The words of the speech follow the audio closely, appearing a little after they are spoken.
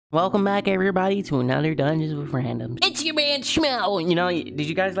Welcome back, everybody, to another Dungeons with Randoms. It's your man Schmel. You know, did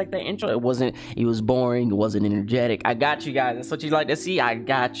you guys like that intro? It was boring, it wasn't energetic. I got you guys. That's what you like to see. I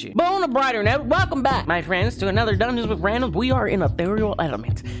got you. But on a brighter note, welcome back, my friends, to another Dungeons with Randoms. We are in ethereal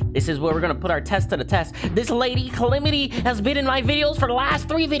element. This is where we're gonna put our test to the test. This lady, 𝙎𝙊𝙍𝙍, has been in my videos for the last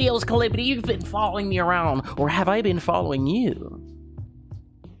 3 videos. 𝙎𝙊𝙍𝙍, you've been following me around, or have I been following you?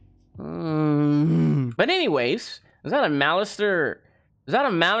 But anyways, is that a Malister? Is that a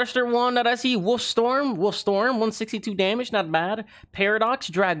Malister one that I see? 𝙈𝙊𝙍𝙍, 162 damage, not bad. Paradox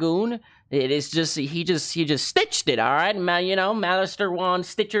Dragoon. It is just he just stitched it, all right. You know, Malister one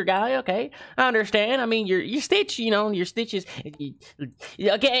stitcher guy. Okay, I understand. I mean, your stitch, you know, your stitches.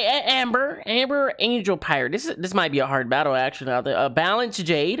 Okay, Amber Angel Pirate. This might be a hard battle actually. Now, Balance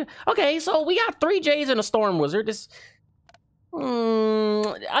Jade. Okay, so we got 3 Jades and a Storm Wizard.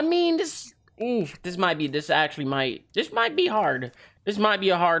 I mean, this might be hard. This might be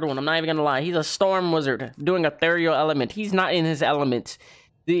a hard one. I'm not even gonna lie. He's a Storm Wizard doing ethereal element. He's not in his element.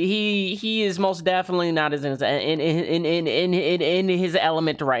 He is most definitely not in his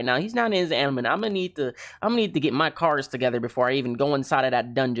element right now. He's not in his element. I'm gonna need to get my cards together before I even go inside of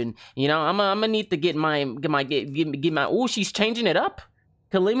that dungeon. You know, I'm gonna need to get my. Oh, she's changing it up.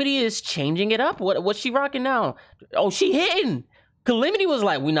 𝙎𝙊𝙍𝙍 is changing it up. What's she rocking now? Oh, she hitting. 𝙎𝙊𝙍𝙍 was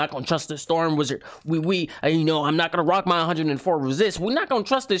like, we're not gonna trust this Storm Wizard. You know, I'm not gonna rock my 104 resist. We're not gonna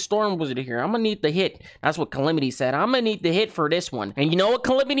trust this Storm Wizard here. I'm gonna need the hit. That's what 𝙎𝙊𝙍𝙍 said. I'm gonna need the hit for this one. And you know what,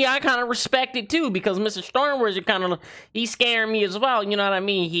 𝙎𝙊𝙍𝙍, I kind of respect it too, because Mr. Storm Wizard he's scaring me as well. You know what I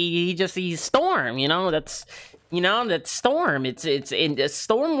mean? He's Storm. You know, that's Storm. It's in a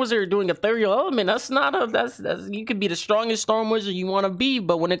Storm Wizard doing ethereal element. That's you could be the strongest Storm Wizard you want to be,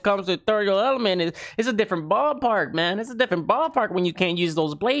 but when it comes to ethereal element, it's a different ballpark, man. It's a different ballpark when you can't use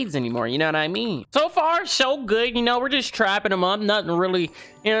those blades anymore. You know what I mean? So far, so good. You know, we're just trapping them up. Nothing really.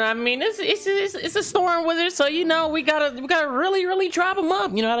 You know what I mean? It's a Storm Wizard, so you know we gotta really trap him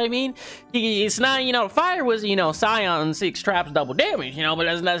up. You know what I mean? It's not, you know, Fire Wizard. You know, Scion 6 traps double damage. You know, but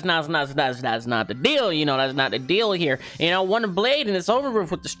that's not the deal. You know, that's not the deal here. You know, one blade and it's over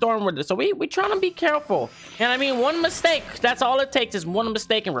with the Storm Wizard. So we trying to be careful. And I mean, one mistake. That's all it takes is one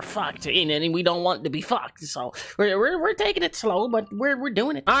mistake, and we're fucked. And we don't want to be fucked. So we're taking it slow, but we're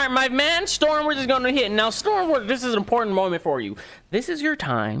doing it. All right, my man, Storm Wizard is gonna hit now. Storm Wizard, this is an important moment for you. This is your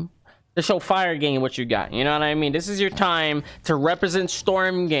time to show Fire Gang what you got. You know what I mean? This is your time to represent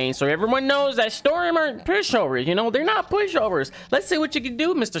Storm Gang, so everyone knows that Storm aren't pushovers. You know, they're not pushovers. Let's see what you can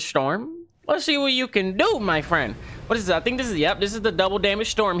do, Mr. Storm. Let's see what you can do, my friend. What is this? I think this is, yep, this is the double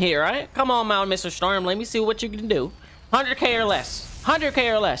damage Storm here, right? Come on, now, Mr. Storm. Let me see what you can do. 100k or less.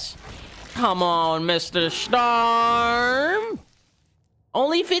 100k or less. Come on, Mr. Storm.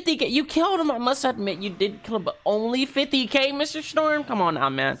 Only 50k. You killed him. I must admit, you did kill him, but only 50k, Mr. Storm? Come on now,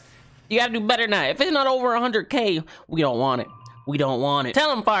 man. You gotta do better than that. If it's not over 100k, we don't want it. We don't want it. Tell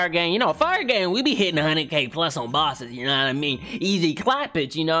them, Fire Gang. You know, Fire Gang, we be hitting 100k plus on bosses. You know what I mean? Easy clap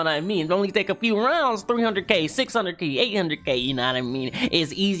it. You know what I mean? It only take a few rounds. 300k, 600k, 800k. You know what I mean?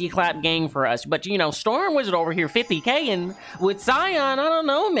 It's easy clap gang for us. But, you know, Storm Wizard over here, 50k. And with Scion, I don't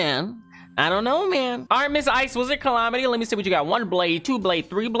know, man. I don't know, man. All right, Miss Ice Wizard Calamity. Let me see what you got. 1 blade, 2 blade,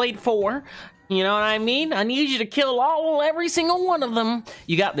 3 blade, 4. You know what I mean? I need you to kill every single one of them.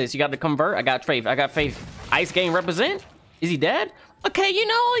 You got this. You got the convert. I got faith. I got faith. Ice Gang represent. Is he dead? Okay, you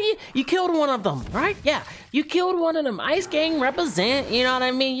know, you killed one of them, right? Yeah, you killed one of them. Ice Gang represent, you know what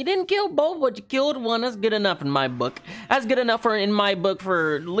I mean? You didn't kill both, but you killed one. That's good enough in my book. That's good enough in my book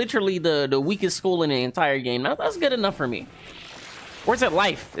for literally the weakest school in the entire game. That's good enough for me. Where's it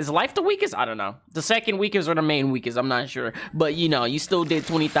life? Is life the weakest? I don't know. The second weakest or the main weakest? I'm not sure. But, you know, you still did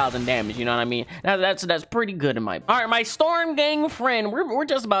 20,000 damage. You know what I mean? That's pretty good in my... All right, my Storm Gang friend. We're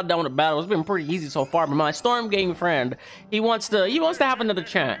just about done with the battle. It's been pretty easy so far. But my Storm Gang friend, he wants to have another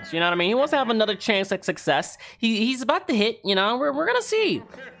chance. You know what I mean? He wants to have another chance at success. He's about to hit. You know, we're gonna see.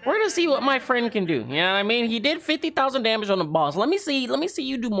 We're gonna see what my friend can do. You know what I mean? He did 50,000 damage on the boss. Let me see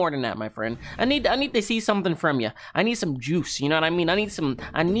you do more than that, my friend. I need to see something from you. I need some juice. You know what I mean? I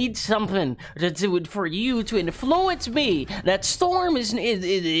need something for you to influence me. That Storm they're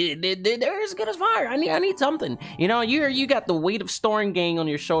as good as fire. I need something. You know, you got the weight of Storm Gang on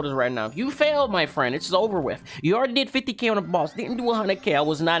your shoulders right now. If you failed, my friend, it's over with. You already did 50k on the boss. Didn't do 100k. I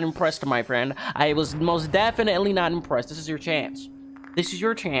was not impressed, my friend. I was most definitely not impressed. This is your chance. This is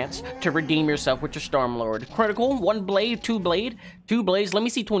your chance to redeem yourself with your Storm Lord. Critical, 1 blade, 2 blade, 2 blades. Let me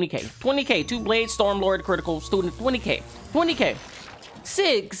see 20k. 20k, 2 blades, Storm Lord, critical, student, 20k. 20k.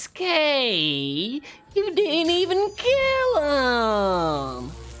 6k. You didn't even kill him.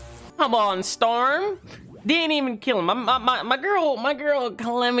 Come on, Storm. Didn't even kill him. My girl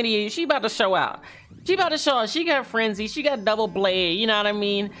Calamity, she about to show out. She about to show out. She got Frenzy. She got Double Blade. You know what I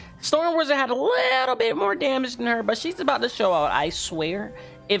mean? Storm Wizard had a little bit more damage than her, but she's about to show out. I swear,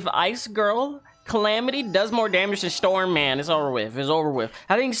 if Ice Girl Calamity does more damage than Storm, man, it's over with. It's over with.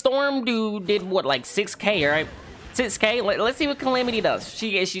 I think Storm did what, like 6K, right? 6K. Let's see what Calamity does.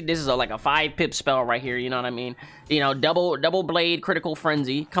 This is like a 5-pip spell right here. You know what I mean? You know, double blade, critical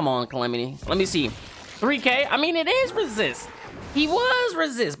frenzy. Come on, Calamity. Let me see. 3K. I mean, it is resist. He was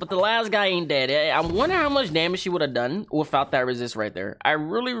resist, but the last guy ain't dead. I wonder how much damage she would have done without that resist right there. I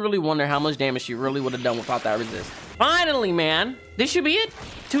really wonder how much damage she really would have done without that resist. Finally, man. This should be it.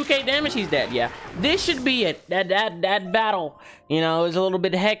 2K damage, he's dead. Yeah, this should be it. That battle, you know, it was a little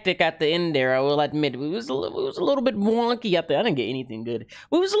bit hectic at the end there. I will admit, it was a little bit wonky at the end. I didn't get anything good. It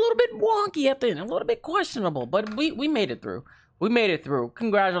was a little bit wonky at the end, a little bit questionable, but we made it through. We made it through.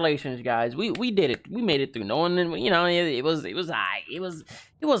 Congratulations, guys. We did it. We made it through. No one, you know, it was alright. It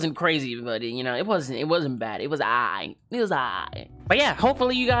wasn't crazy, but you know, it wasn't bad. It was alright. It was alright. But yeah,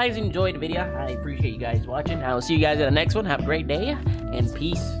 hopefully you guys enjoyed the video. I appreciate you guys watching. I will see you guys at the next one. Have a great day and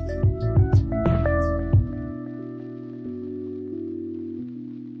peace.